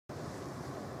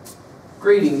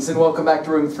Greetings and welcome back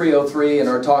to room 303 in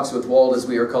our talks with Walt, as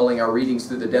we are calling our readings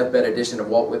through the deathbed edition of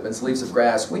Walt Whitman's Leaves of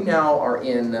Grass. We now are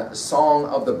in Song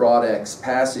of the Broad Axe,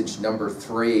 passage number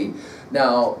 3.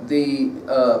 Now, the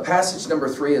passage number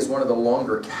 3 is one of the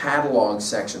longer catalog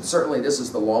sections. Certainly this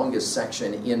is the longest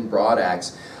section in Broad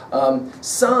Axe.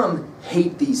 Some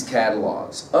hate these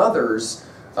catalogs. Others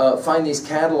find these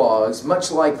catalogs, much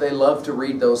like they love to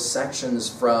read those sections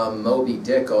from Moby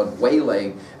Dick on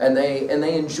whaling, and they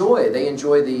enjoy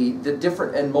the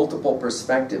different and multiple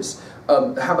perspectives.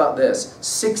 How about this?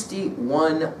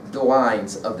 61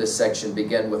 lines of this section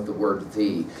begin with the word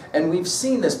 "the," and we've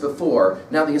seen this before.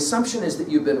 Now the assumption is that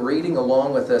you've been reading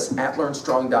along with us at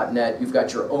learnstrong.net. You've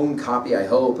got your own copy, I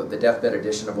hope, of the deathbed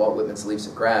edition of Walt Whitman's Leaves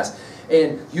of Grass,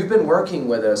 and you've been working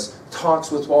with us.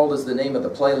 Talks with Walt is the name of the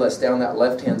playlist down that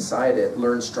left-hand side at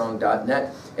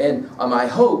learnstrong.net. And my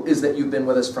hope is that you've been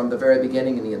with us from the very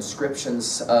beginning in the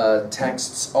inscriptions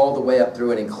texts all the way up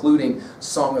through and including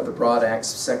Song of the Broad Axe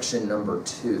section number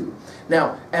 2.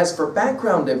 Now, as for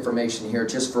background information here,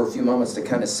 just for a few moments to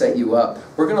kind of set you up,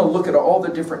 we're going to look at all the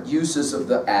different uses of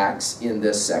the axe in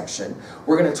this section.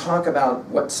 We're going to talk about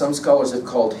what some scholars have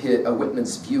called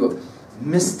Whitman's view of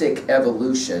mystic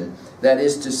evolution. That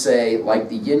is to say, like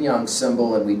the yin-yang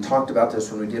symbol, and we talked about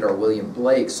this when we did our William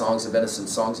Blake, Songs of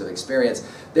Innocence, Songs of Experience,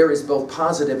 there is both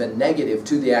positive and negative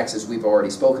to the axe, as we've already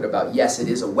spoken about. Yes, it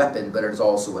is a weapon, but it is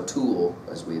also a tool,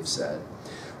 as we've said.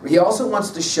 He also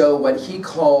wants to show what he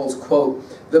calls, quote,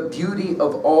 the beauty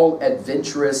of all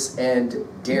adventurous and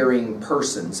daring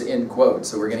persons, end quote.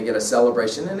 So we're going to get a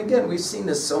celebration. And again, we've seen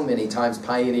this so many times.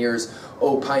 Pioneers,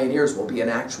 oh, pioneers will be an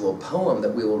actual poem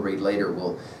that we will read later.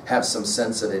 We'll have some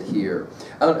sense of it here.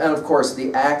 And of course,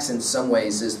 the axe in some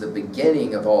ways is the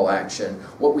beginning of all action,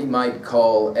 what we might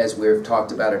call, as we've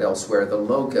talked about it elsewhere, the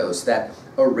logos, that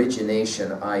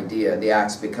origination idea. The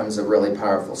axe becomes a really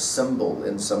powerful symbol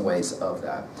in some ways of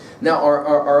that. Now,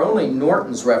 our only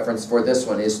Norton's reference for this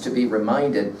one is to be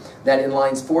reminded that in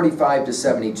lines 45 to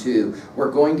 72,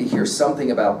 we're going to hear something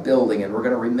about building, and we're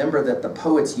going to remember that the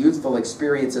poet's youthful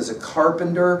experience as a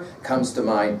carpenter comes to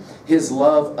mind. His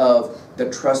love of the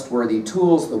trustworthy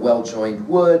tools, the well-joined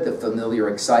wood, the familiar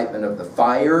excitement of the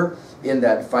fire in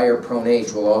that fire-prone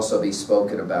age will also be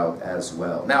spoken about as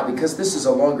well. Now, because this is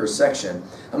a longer section,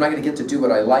 I'm not going to get to do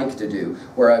what I like to do,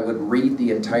 where I would read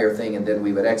the entire thing and then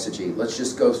we would exegete. Let's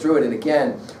just go through it. And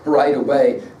again, right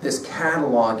away, this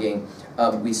cataloging,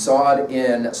 we saw it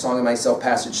in Song of Myself,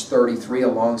 passage 33, a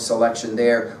long selection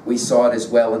there. We saw it as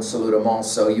well in Salutement,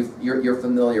 so you're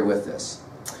familiar with this.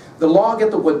 The log at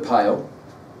the woodpile,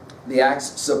 the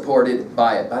axe supported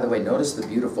by it. By the way, notice the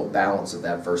beautiful balance of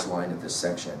that first line of this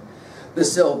section. The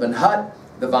sylvan hut,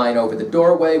 the vine over the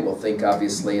doorway. We'll think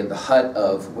obviously in the hut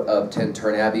of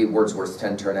Tintern Abbey, Wordsworth's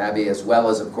Tintern Abbey, as well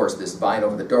as, of course, this vine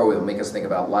over the doorway will make us think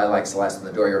about lilacs last in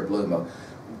the dooryard bloom,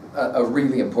 a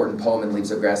really important poem in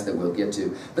Leaves of Grass that we'll get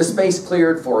to. The space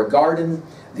cleared for a garden,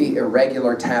 the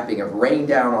irregular tapping of rain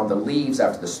down on the leaves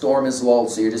after the storm is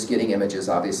lulled, so you're just getting images,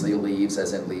 obviously leaves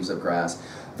as in Leaves of Grass.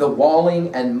 The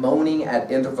walling and moaning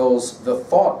at intervals, the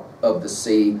thought of the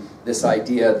sea, this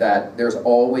idea that there's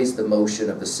always the motion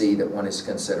of the sea that one is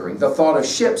considering. The thought of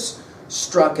ships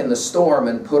struck in the storm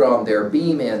and put on their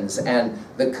beam ends, and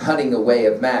the cutting away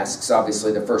of masts,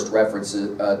 obviously the first reference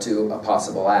to a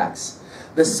possible axe.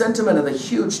 The sentiment of the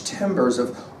huge timbers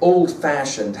of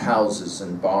old-fashioned houses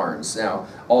and barns. Now,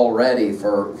 already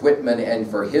for Whitman and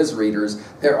for his readers,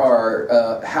 there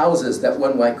are houses that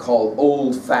one might call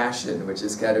old-fashioned, which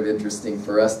is kind of interesting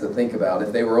for us to think about.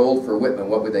 If they were old for Whitman,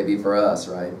 what would they be for us,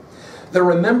 right? The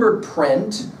remembered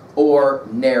print or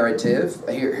narrative.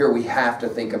 Here we have to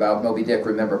think about Moby Dick,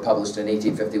 remember, published in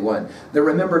 1851. The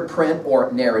remembered print or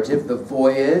narrative, the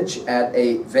voyage at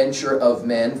a venture of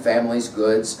men, families,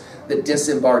 goods, the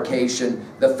disembarkation,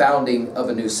 the founding of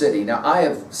a new city. Now, I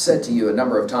have said to you a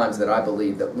number of times that I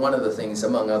believe that one of the things,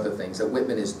 among other things, that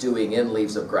Whitman is doing in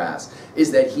Leaves of Grass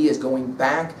is that he is going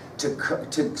back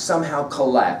to somehow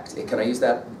collect, can I use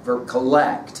that verb,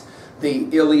 collect, the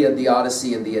Iliad, the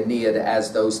Odyssey, and the Aeneid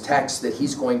as those texts that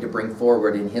he's going to bring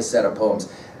forward in his set of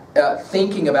poems.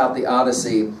 Thinking about the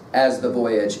Odyssey as the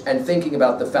voyage, and thinking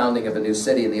about the founding of a new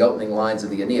city in the opening lines of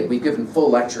the Aeneid. We've given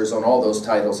full lectures on all those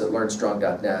titles at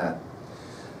learnstrong.net.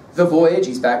 The voyage,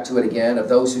 he's back to it again, of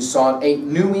those who sought a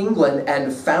New England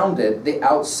and founded the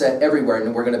outset everywhere.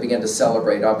 And we're going to begin to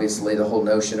celebrate, obviously, the whole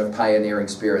notion of pioneering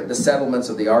spirit. The settlements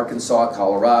of the Arkansas,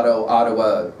 Colorado,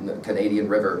 Ottawa, Canadian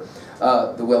River,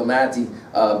 the Willamette,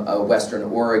 Western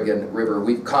Oregon River.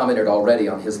 We've commented already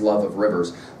on his love of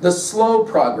rivers. The slow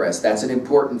progress, that's an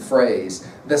important phrase.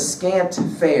 The scant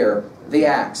fare, the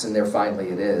axe, and there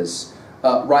finally it is.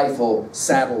 rifle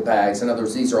saddlebags. In other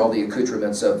words, these are all the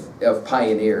accoutrements of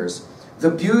pioneers. The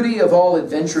beauty of all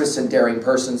adventurous and daring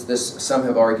persons, this some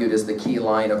have argued is the key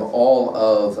line of all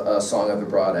of Song of the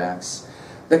Broad Axe.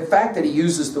 The fact that he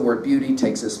uses the word beauty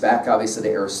takes us back, obviously, to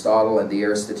Aristotle and the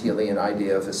Aristotelian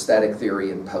idea of aesthetic theory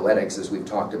and poetics, as we've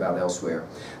talked about elsewhere.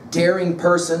 Daring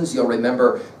persons, you'll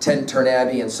remember Tintern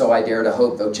Abbey and So I Dare to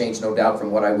Hope, though changed no doubt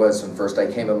from what I was when first I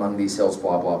came among these hills,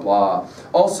 blah, blah, blah.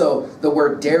 Also, the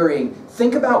word daring,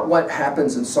 think about what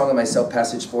happens in Song of Myself,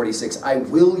 passage 46. I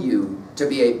will you to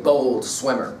be a bold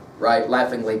swimmer, right?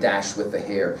 Laughingly dash with the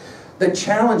hair. The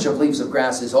challenge of Leaves of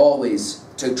Grass is always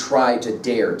to try to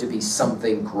dare to be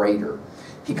something greater.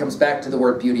 He comes back to the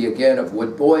word beauty again of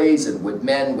wood boys and wood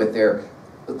men with their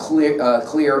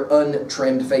clear,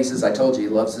 untrimmed faces. I told you he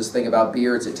loves this thing about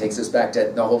beards. It takes us back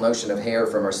to the whole notion of hair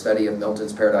from our study of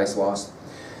Milton's Paradise Lost.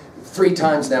 3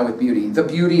 times now with beauty. The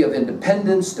beauty of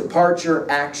independence, departure,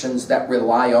 actions that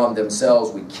rely on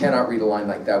themselves. We cannot read a line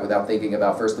like that without thinking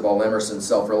about, first of all, Emerson's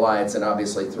self-reliance, and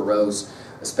obviously Thoreau's,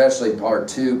 especially part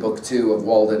 2, book 2 of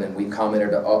Walden, and we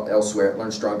commented elsewhere at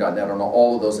learnstrong.net on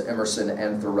all of those Emerson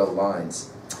and Thoreau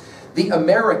lines. The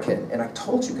American, and I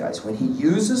told you guys, when he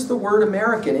uses the word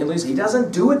American in Leaves, he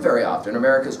doesn't do it very often.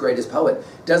 America's greatest poet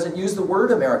doesn't use the word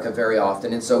America very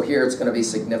often, and so here it's going to be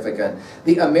significant.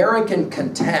 The American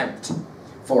contempt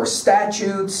for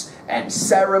statutes and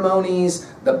ceremonies,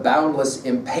 the boundless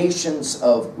impatience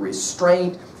of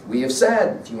restraint. We have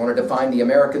said, if you want to define the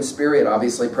American spirit,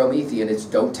 obviously Promethean, it's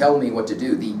don't tell me what to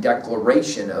do, the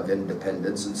Declaration of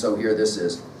Independence, and so here this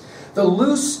is. The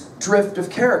loose drift of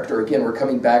character, again, we're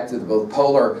coming back to the both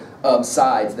polar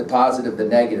sides, the positive, the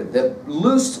negative. The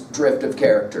loose drift of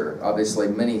character, obviously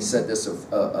many said this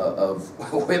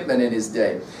of Whitman in his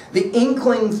day. The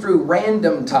inkling through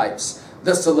random types,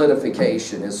 the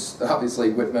solidification is obviously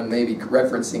Whitman maybe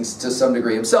referencing to some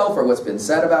degree himself or what's been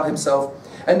said about himself.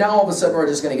 And now all of a sudden we're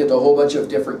just going to get to a whole bunch of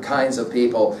different kinds of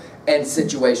people and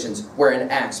situations where an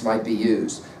axe might be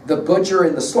used. The butcher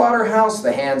in the slaughterhouse,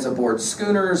 the hands aboard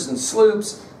schooners and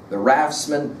sloops, the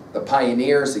raftsmen, the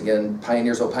pioneers, again,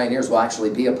 Pioneers, Oh Pioneers will actually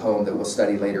be a poem that we'll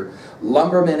study later.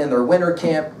 Lumbermen in their winter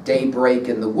camp, daybreak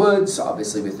in the woods,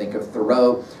 obviously we think of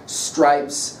Thoreau,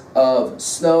 stripes of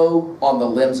snow on the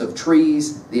limbs of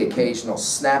trees, the occasional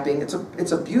snapping.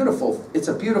 It's a beautiful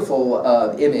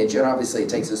image, and obviously it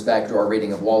takes us back to our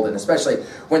reading of Walden, especially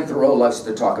when Thoreau loves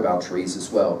to talk about trees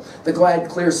as well. The glad,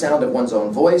 clear sound of one's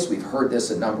own voice. We've heard this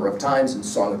a number of times in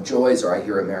Song of Joys, or I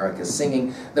Hear America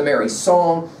Singing. The merry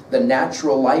song, the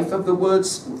natural life of the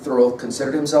woods. Thoreau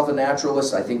considered himself a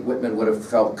naturalist. I think Whitman would have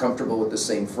felt comfortable with the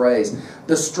same phrase.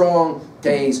 The strong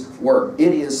day's work.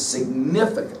 It is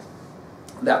significant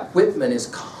that Whitman is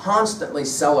constantly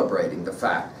celebrating the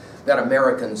fact that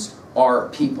Americans are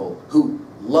people who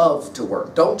love to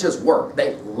work. Don't just work,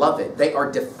 they love it. They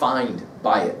are defined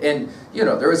by it. And, you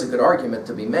know, there is a good argument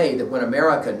to be made that when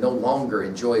America no longer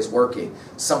enjoys working,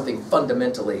 something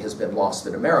fundamentally has been lost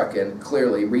in America. And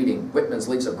clearly, reading Whitman's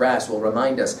Leaves of Grass will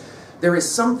remind us there is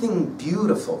something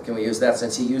beautiful, can we use that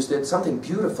since he used it? Something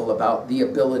beautiful about the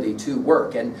ability to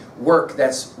work, and work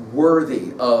that's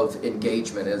worthy of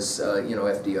engagement, as you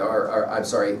know,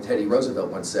 Teddy Roosevelt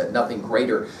once said, nothing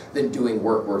greater than doing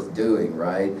work worth doing,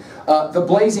 right? The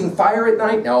blazing fire at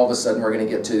night, now all of a sudden we're going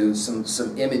to get to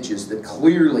some images that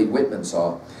clearly Whitman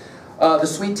saw. The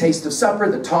sweet taste of supper,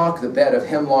 the talk, the bed of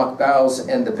hemlock boughs,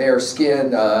 and the bare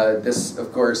skin. This,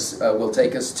 of course, will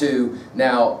take us to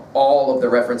now all of the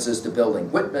references to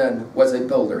building. Whitman was a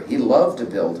builder. He loved to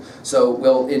build. So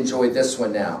we'll enjoy this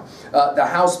one now. The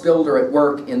house builder at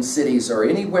work in cities or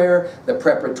anywhere. The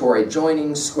preparatory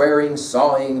joining, squaring,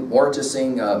 sawing,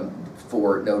 mortising,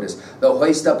 for notice. The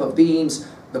hoist up of beams,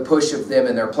 the push of them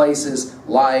in their places,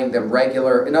 lying them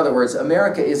regular. In other words,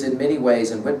 America is in many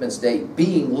ways in Whitman's day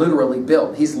being literally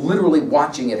built. He's literally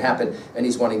watching it happen, and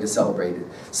he's wanting to celebrate it.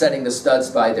 Setting the studs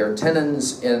by their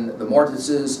tenons in the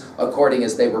mortises according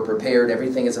as they were prepared.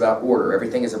 Everything is about order.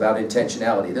 Everything is about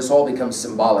intentionality. This all becomes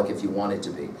symbolic if you want it to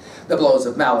be. The blows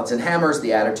of mallets and hammers,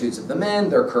 the attitudes of the men,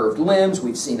 their curved limbs.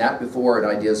 We've seen that before in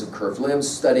ideas of curved limbs,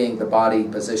 studying the body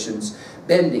positions,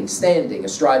 bending, standing,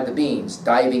 astride the beams,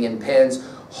 diving in pens,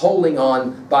 holding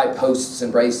on by posts and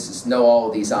braces.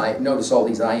 Notice all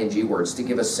these ing words to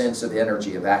give a sense of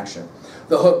energy of action.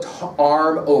 The hooked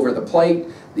arm over the plate,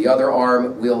 the other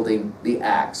arm wielding the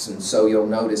axe. And so you'll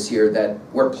notice here that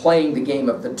we're playing the game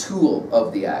of the tool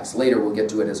of the axe. Later we'll get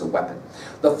to it as a weapon.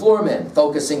 The floormen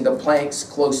focusing the planks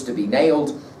close to be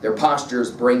nailed, their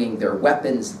postures bringing their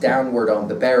weapons downward on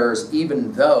the bearers,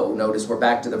 even though, notice we're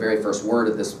back to the very first word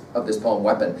of this poem,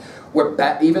 weapon.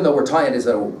 Even though we're talking it as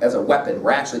a weapon,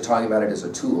 we're actually talking about it as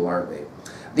a tool, aren't we?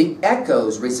 The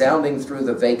echoes resounding through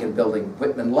the vacant building.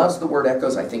 Whitman loves the word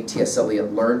echoes. I think T.S.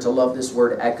 Eliot learned to love this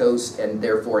word echoes, and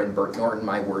therefore in Bert Norton,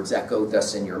 my words echo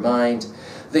thus in your mind.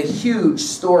 The huge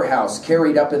storehouse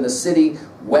carried up in the city,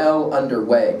 well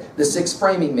underway. The 6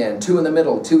 framing men, 2 in the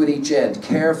middle, 2 at each end,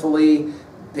 carefully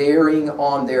bearing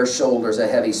on their shoulders a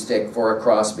heavy stick for a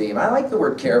crossbeam. I like the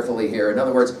word carefully here. In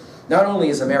other words, not only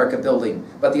is America building,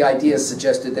 but the idea is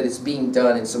suggested that it's being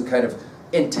done in some kind of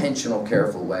intentional,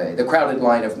 careful way. The crowded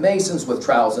line of masons with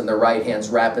trowels in their right hands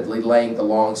rapidly laying the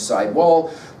long side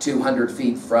wall 200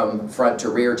 feet from front to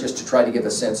rear, just to try to give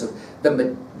a sense of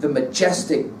the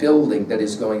majestic building that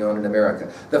is going on in America.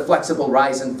 The flexible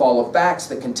rise and fall of backs,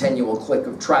 the continual click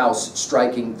of trowels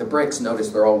striking the bricks. Notice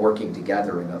they're all working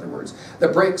together, in other words. The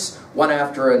bricks, one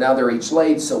after another, each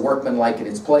laid so workmanlike in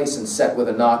its place and set with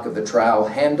a knock of the trowel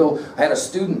handle. I had a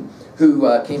student who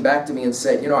came back to me and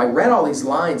said, you know, I read all these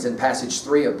lines in passage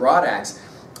 3 of Broad Axe,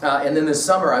 and then this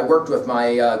summer I worked with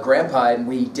my grandpa, and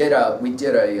we did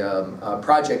a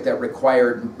project that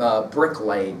required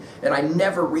bricklaying, and I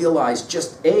never realized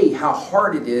just how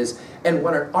hard it is and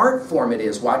what an art form it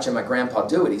is. Watching my grandpa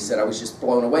do it, he said, I was just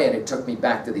blown away, and it took me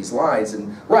back to these lines.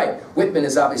 And right, Whitman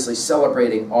is obviously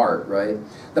celebrating art, right?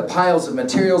 The piles of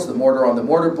materials, the mortar on the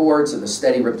mortar boards, and the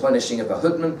steady replenishing of the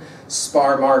hoodman,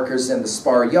 spar markers in the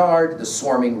spar yard, the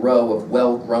swarming row of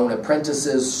well-grown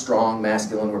apprentices, strong,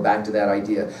 masculine, we're back to that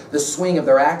idea. The swing of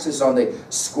their axes on the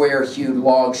square-hewed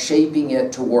log, shaping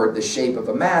it toward the shape of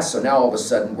a mast. So now all of a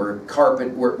sudden we're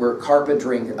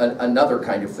carpentering another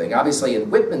kind of thing. Obviously in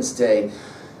Whitman's day,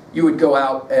 you would go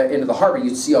out into the harbor,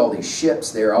 you'd see all these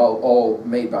ships there, all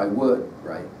made by wood,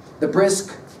 right? The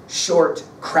brisk, short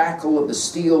crackle of the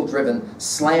steel driven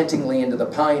slantingly into the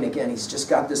pine. Again, he's just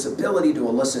got this ability to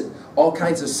elicit all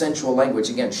kinds of sensual language.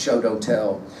 Again, show, don't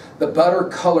tell. The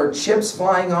butter-colored chips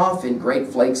flying off in great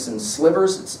flakes and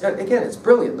slivers. Again, it's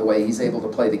brilliant the way he's able to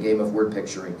play the game of word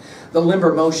picturing. The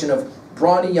limber motion of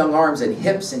brawny young arms and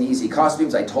hips in easy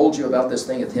costumes. I told you about this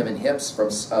thing with him and hips from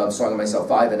Song of Myself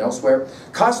 5 and elsewhere.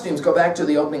 Costumes, go back to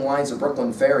the opening lines of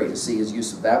Brooklyn Ferry to see his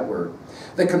use of that word.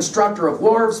 The constructor of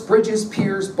wharves, bridges,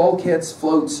 piers, bulkheads,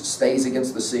 floats, stays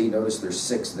against the sea. Notice there's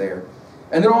 6 there.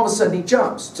 And then all of a sudden he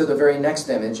jumps to the very next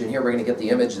image, and here we're going to get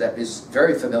the image that is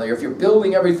very familiar. If you're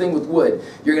building everything with wood,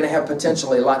 you're going to have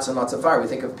potentially lots and lots of fire. We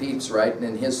think of Pepys, right? And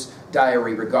in his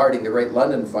diary regarding the Great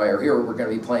London Fire, here we're going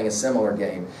to be playing a similar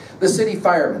game. The city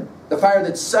fireman, the fire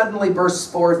that suddenly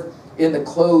bursts forth in the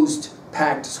closed,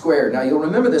 packed square. Now you'll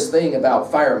remember this thing about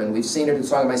firemen. We've seen it in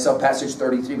Song of Myself, passage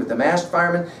 33 with the masked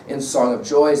fireman, in Song of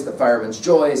Joys, the fireman's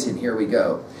joys, and here we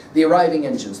go. The arriving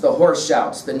engines, the hoarse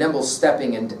shouts, the nimble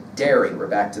stepping and daring. We're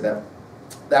back to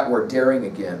that word daring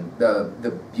again,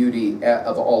 the beauty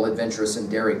of all adventurous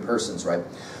and daring persons, right?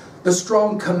 The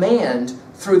strong command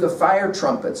through the fire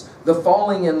trumpets, the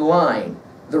falling in line,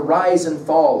 the rise and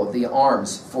fall of the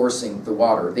arms forcing the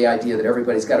water, the idea that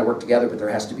everybody's got to work together, but there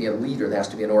has to be a leader, there has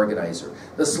to be an organizer.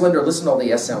 The slender, listen to all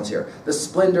the S sounds here. The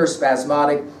splendor,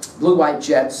 spasmodic, blue-white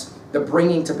jets, the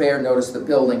bringing to bear, notice the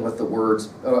building with the words,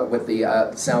 with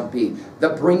the sound B. The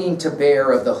bringing to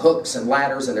bear of the hooks and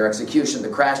ladders and their execution, the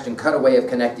crashed and cutaway of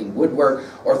connecting woodwork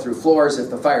or through floors if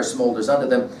the fire smolders under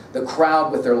them. The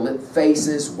crowd with their lit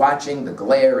faces watching the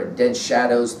glare and dense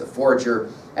shadows, the forger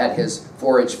at his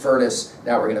forage furnace.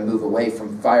 Now we're going to move away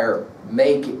from fire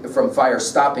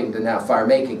stopping to now fire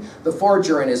making. The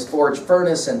forger in his forge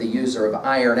furnace and the user of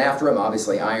iron after him.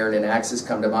 Obviously iron and axes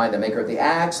come to mind. The maker of the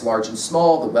axe, large and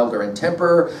small, the welder and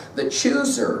temperer, the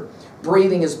chooser,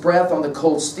 breathing his breath on the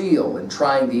cold steel and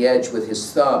trying the edge with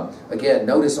his thumb. Again,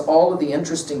 notice all of the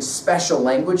interesting special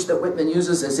language that Whitman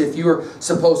uses, as if you're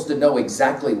supposed to know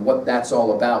exactly what that's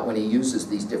all about when he uses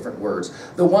these different words.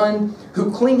 The one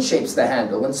who clean shapes the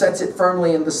handle and sets it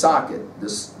firmly in the socket.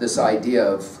 This idea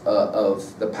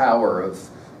of the power of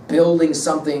building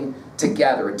something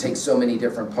together. It takes so many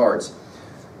different parts.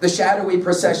 The shadowy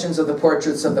processions of the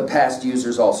portraits of the past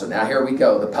users also. Now here we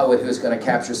go, the poet who is going to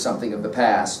capture something of the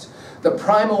past. The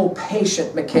primal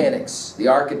patient mechanics, the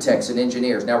architects and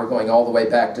engineers. Now we're going all the way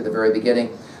back to the very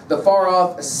beginning. The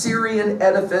far-off Assyrian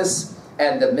edifice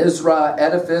and the Mizrah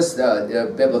edifice,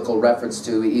 the biblical reference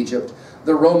to Egypt.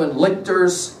 The Roman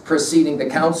lictors preceding the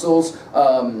councils.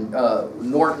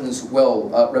 Norton's will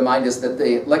remind us that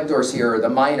the lictors here are the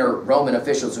minor Roman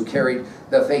officials who carried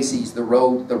the fasces, the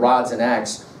rods and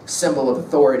axe, symbol of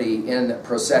authority in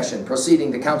procession.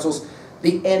 Preceding the councils,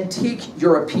 the antique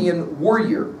European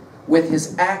warrior with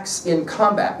his axe in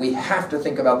combat. We have to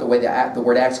think about the way the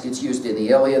word axe gets used in the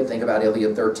Iliad. Think about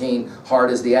Iliad 13, hard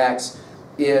as the axe.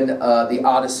 In the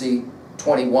Odyssey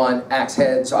 21, axe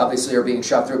heads obviously are being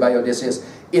shot through by Odysseus.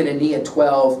 In Aeneid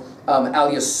 12,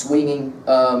 alias swinging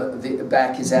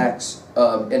back his axe,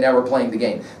 and now we're playing the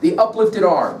game. The uplifted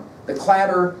arm, the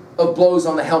clatter of blows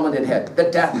on the helmeted head, the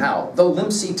death howl, the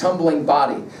limpsy tumbling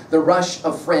body, the rush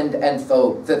of friend and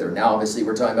foe thither. Now obviously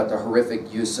we're talking about the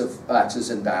horrific use of axes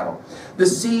in battle. The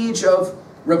siege of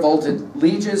revolted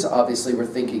lieges, obviously we're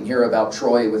thinking here about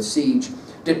Troy with siege.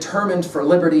 Determined for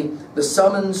liberty, the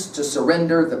summons to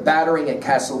surrender, the battering at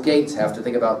castle gates, have to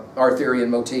think about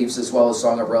Arthurian motifs as well as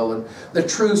Song of Roland, the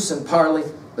truce and parley,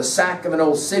 the sack of an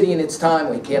old city in its time,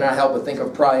 we cannot help but think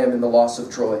of Priam in the loss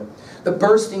of Troy. The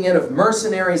bursting in of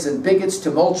mercenaries and bigots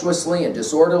tumultuously and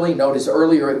disorderly. Notice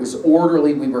earlier it was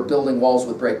orderly, we were building walls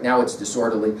with brick, now it's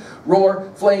disorderly.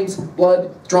 Roar, flames, blood,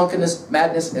 drunkenness,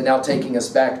 madness, and now taking us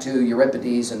back to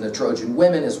Euripides and the Trojan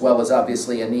women, as well as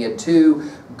obviously Aeneid 2.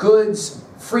 Goods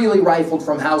freely rifled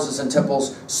from houses and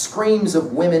temples, screams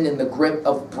of women in the grip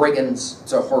of brigands.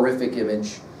 It's a horrific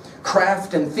image.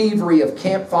 Craft and thievery of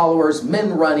camp followers,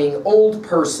 men running, old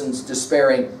persons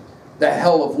despairing. The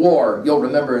hell of war. You'll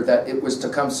remember that it was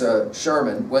Tecumseh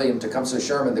Sherman, William Tecumseh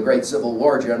Sherman, the great Civil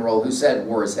War general, who said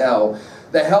war is hell.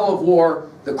 The hell of war,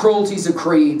 the cruelties of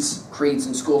creeds, creeds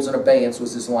in schools in abeyance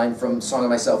was his line from Song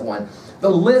of Myself 1. The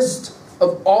list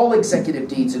of all executive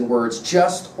deeds and words,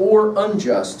 just or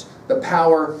unjust, the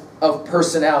power of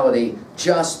personality,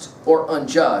 just or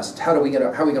unjust. How are we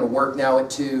going to work now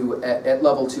at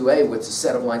level 2A with a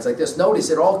set of lines like this? Notice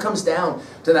it all comes down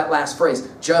to that last phrase,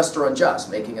 just or unjust,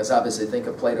 making us obviously think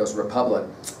of Plato's Republic.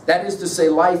 That is to say,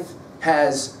 life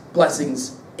has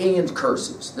blessings and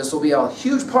curses. This will be a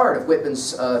huge part of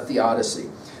Whitman's theodicy.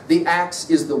 The axe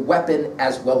is the weapon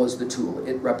as well as the tool.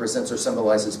 It represents or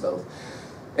symbolizes both.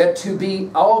 To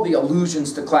be all the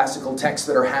allusions to classical texts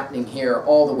that are happening here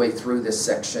all the way through this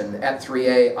section. At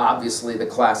 3A, obviously the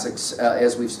classics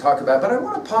as we've talked about, but I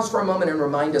want to pause for a moment and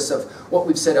remind us of what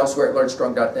we've said elsewhere at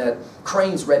LearnStrong.net,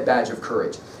 Crane's Red Badge of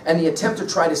Courage, and the attempt to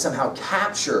try to somehow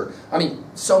capture, I mean,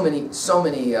 so many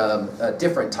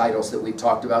different titles that we've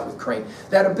talked about with Crane,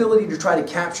 that ability to try to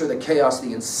capture the chaos,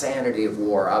 the insanity of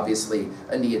war. Obviously,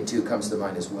 Aeneid 2 comes to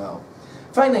mind as well.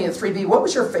 Finally, at 3B, what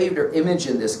was your favorite image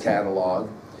in this catalog?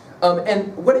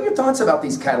 And what are your thoughts about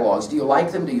these catalogs? Do you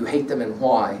like them? Do you hate them? And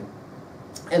why?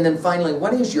 And then finally,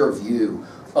 what is your view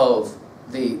of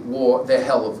the war, the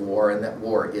hell of war, and that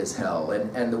war is hell,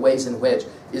 and the ways in which,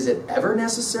 is it ever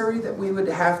necessary that we would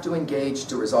have to engage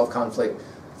to resolve conflict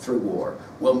through war?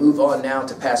 We'll move on now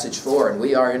to passage 4, and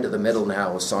we are into the middle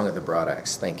now with Song of the Broad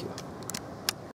Axe. Thank you.